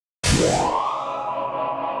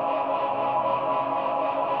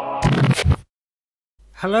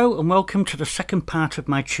Hello and welcome to the second part of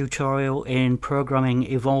my tutorial in programming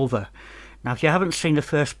Evolver. Now if you haven't seen the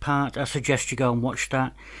first part, I suggest you go and watch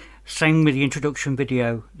that. Same with the introduction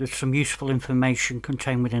video, there's some useful information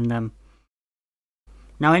contained within them.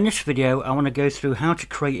 Now in this video I want to go through how to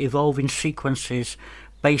create evolving sequences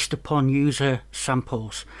based upon user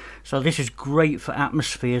samples. So this is great for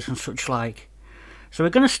atmospheres and such like. So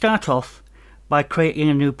we're going to start off by creating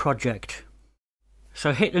a new project.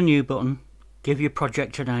 So hit the new button. Give your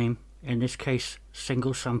project a name, in this case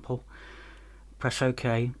single sample, press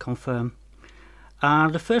OK, confirm.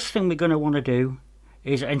 The first thing we're going to want to do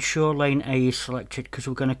is ensure lane A is selected because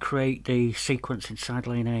we're going to create the sequence inside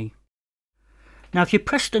lane A. Now if you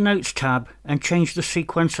press the notes tab and change the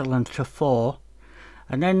sequencer length to 4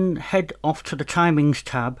 and then head off to the timings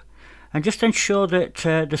tab and just ensure that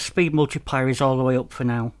the speed multiplier is all the way up for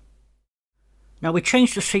now. Now we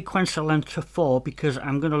changed the sequencer length to 4 because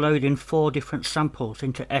I'm going to load in 4 different samples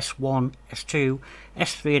into S1, S2,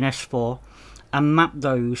 S3 and S4 and map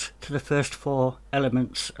those to the first 4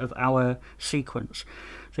 elements of our sequence.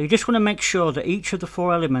 So you just want to make sure that each of the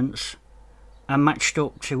 4 elements are matched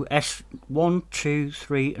up to S1, 2,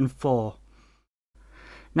 3 and 4.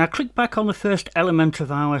 Now click back on the first element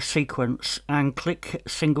of our sequence and click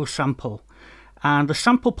single sample. And the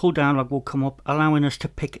sample pull down log will come up, allowing us to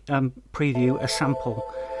pick preview a sample.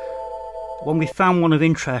 When we found one of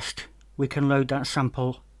interest, we can load that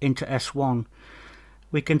sample into S1.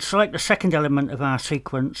 We can select the second element of our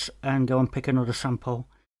sequence and go and pick another sample.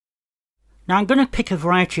 Now I'm going to pick a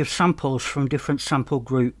variety of samples from different sample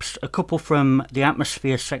groups, a couple from the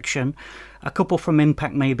atmosphere section, a couple from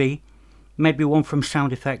impact maybe one from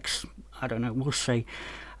sound effects, I don't know, we'll see.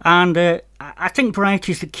 And I think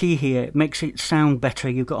variety is the key here. It makes it sound better.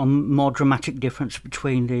 You've got a more dramatic difference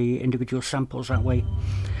between the individual samples that way.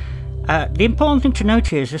 The important thing to note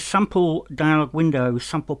here is this sample dialog window,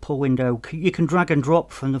 sample pull window. You can drag and drop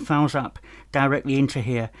from the Files app directly into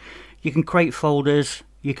here. You can create folders,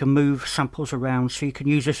 you can move samples around, so you can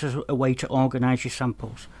use this as a way to organize your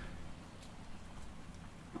samples.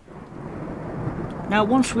 Now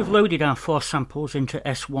once we've loaded our 4 samples into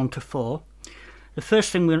S1 to 4, the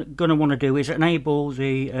first thing we're going to want to do is enable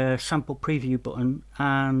the sample preview button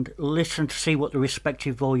and listen to see what the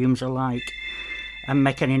respective volumes are like and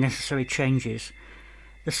make any necessary changes.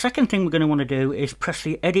 The second thing we're going to want to do is press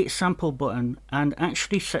the edit sample button and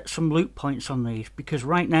actually set some loop points on these, because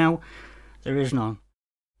right now there is none.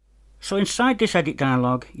 So inside this edit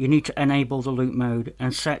dialog you need to enable the loop mode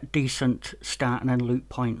and set decent start and end loop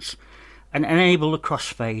points and enable the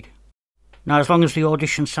crossfade. Now as long as the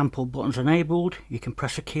Audition Sample button's enabled, you can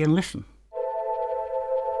press a key and listen.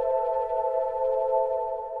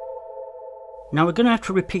 Now we're going to have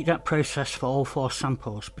to repeat that process for all 4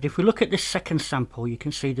 samples, but if we look at this second sample you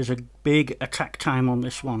can see there's a big attack time on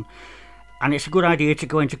this one, and it's a good idea to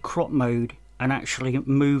go into crop mode and actually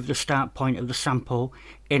move the start point of the sample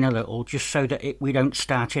in a little, just so that we don't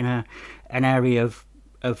start in an area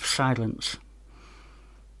of silence.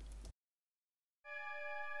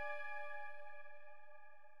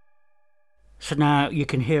 So now you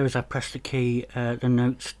can hear as I press the key,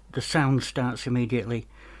 the sound starts immediately.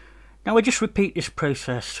 Now I just repeat this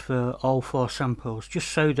process for all 4 samples, just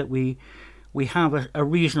so that we have a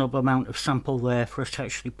reasonable amount of sample there for us to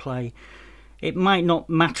actually play. It might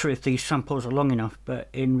not matter if these samples are long enough, but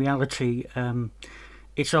in reality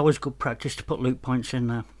it's always good practice to put loop points in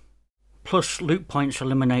there. Plus loop points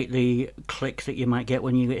eliminate the click that you might get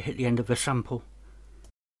when you hit the end of a sample.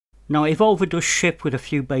 Now Evolver does ship with a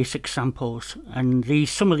few basic samples, and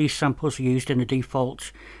some of these samples are used in the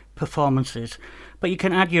default performances, but you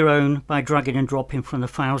can add your own by dragging and dropping from the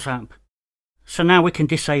Files app. So now we can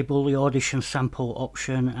disable the Audition Sample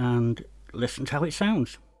option and listen to how it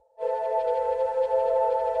sounds.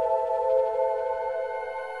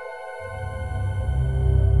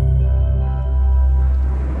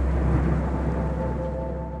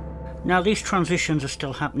 Now these transitions are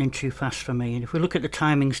still happening too fast for me, and if we look at the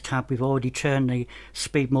timings tab we've already turned the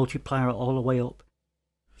speed multiplier all the way up.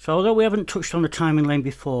 So although we haven't touched on the timing lane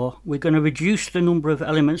before, we're going to reduce the number of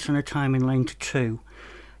elements in the timing lane to 2.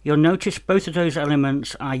 You'll notice both of those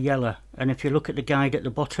elements are yellow, and if you look at the guide at the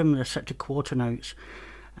bottom they're set to quarter notes.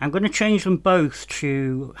 I'm going to change them both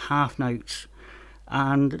to half notes,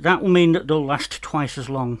 and that will mean that they'll last twice as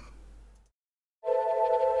long.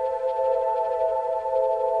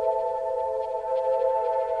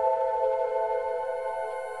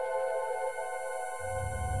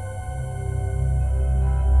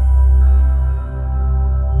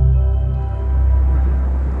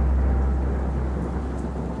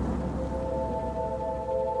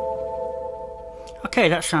 Okay,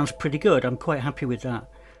 that sounds pretty good. I'm quite happy with that.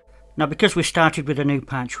 Now, because we started with a new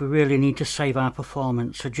patch, we really need to save our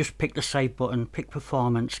performance. So just pick the save button, pick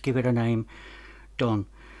performance, give it a name, done.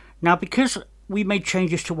 Now, because we made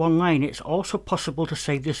changes to one lane, it's also possible to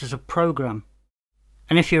save this as a program.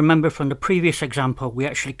 And if you remember from the previous example, we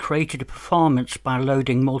actually created a performance by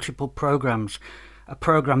loading multiple programs, a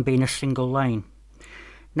program being a single lane.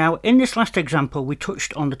 Now, in this last example, we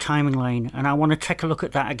touched on the timing lane, and I want to take a look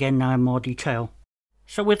at that again now in more detail.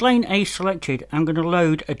 So with lane A selected, I'm going to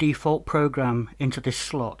load a default program into this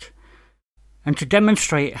slot. And to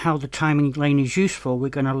demonstrate how the timing lane is useful, we're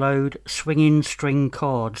going to load swinging string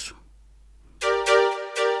chords.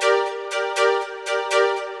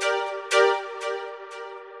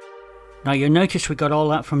 Now you'll notice we got all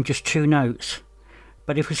that from just 2 notes.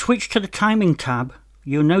 But if we switch to the timing tab,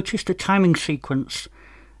 you'll notice the timing sequence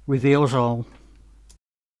reveals all.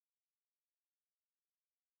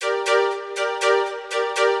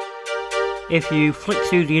 If you flick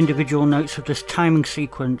through the individual notes of this timing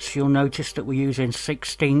sequence, you'll notice that we're using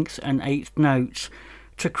 16th and 8th notes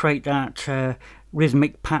to create that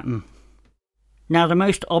rhythmic pattern. Now, the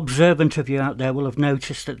most observant of you out there will have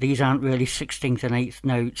noticed that these aren't really 16th and 8th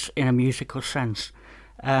notes in a musical sense.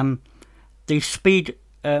 The speed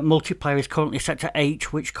multiplier is currently set to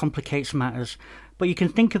 8, which complicates matters, but you can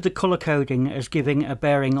think of the colour coding as giving a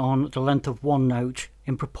bearing on the length of one note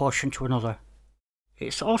in proportion to another.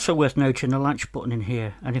 It's also worth noting the latch button in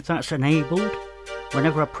here, and if that's enabled,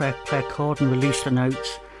 whenever I play a chord and release the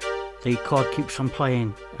notes, the chord keeps on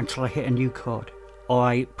playing until I hit a new chord, or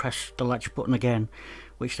I press the latch button again,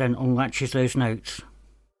 which then unlatches those notes.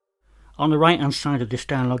 On the right hand side of this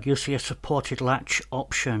dialog, you'll see a supported latch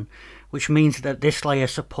option, which means that this layer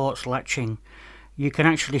supports latching. You can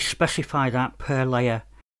actually specify that per layer.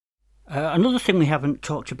 Another thing we haven't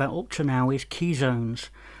talked about up to now is key zones.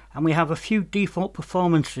 And we have a few default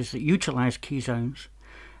performances that utilise key zones.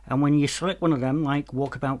 And when you select one of them, like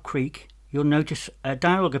Walkabout Creek, you'll notice a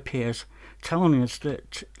dialog appears telling us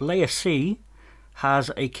that layer C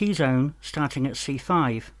has a key zone starting at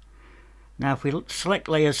C5. Now if we select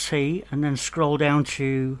layer C and then scroll down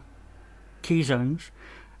to key zones,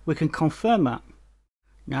 we can confirm that.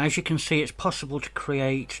 Now, as you can see, it's possible to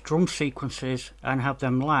create drum sequences and have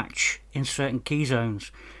them latch in certain key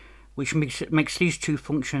zones, which makes these two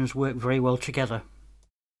functions work very well together.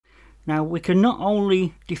 Now, we can not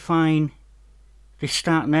only define the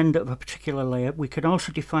start and end of a particular layer, we can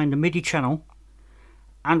also define the MIDI channel,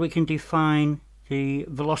 and we can define the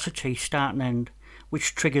velocity start and end,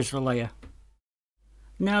 which triggers the layer.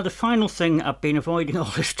 Now, the final thing I've been avoiding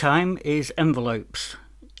all this time is envelopes,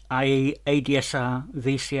 i.e. ADSR,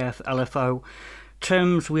 VCF, LFO,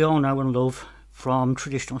 terms we all know and love from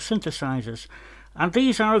traditional synthesizers. And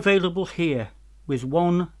these are available here with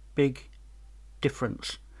one big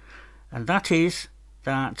difference, and that is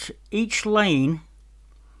that each lane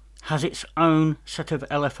has its own set of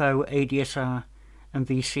LFO, ADSR and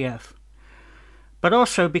VCF. But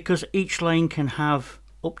also, because each lane can have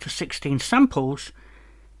up to 16 samples,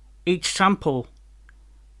 each sample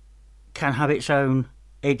can have its own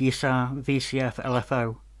ADSR, VCF,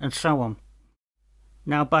 LFO and so on.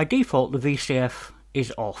 Now by default the VCF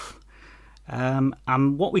is off.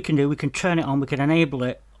 And what we can do, we can turn it on, we can enable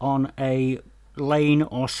it on a lane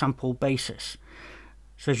or sample basis.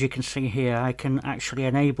 So as you can see here, I can actually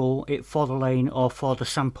enable it for the lane or for the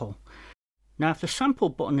sample. Now if the sample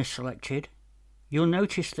button is selected, you'll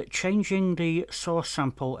notice that changing the source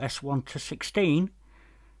sample S1 to 16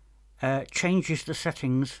 changes the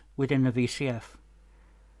settings within the VCF.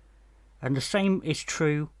 And the same is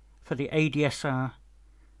true for the ADSR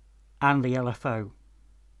and the LFO.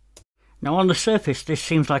 Now on the surface this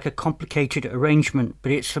seems like a complicated arrangement,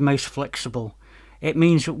 but it's the most flexible. It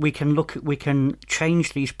means that we can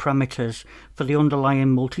change these parameters for the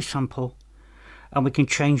underlying multi-sample, and we can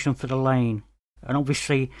change them for the lane. And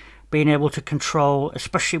obviously being able to control,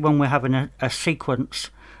 especially when we're having a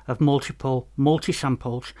sequence of multiple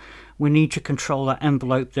multi-samples, we need to control that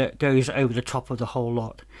envelope that goes over the top of the whole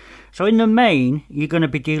lot. So in the main you're going to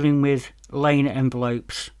be dealing with lane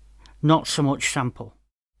envelopes, not so much sample.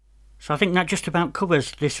 So I think that just about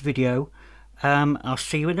covers this video. I'll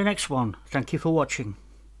see you in the next one. Thank you for watching.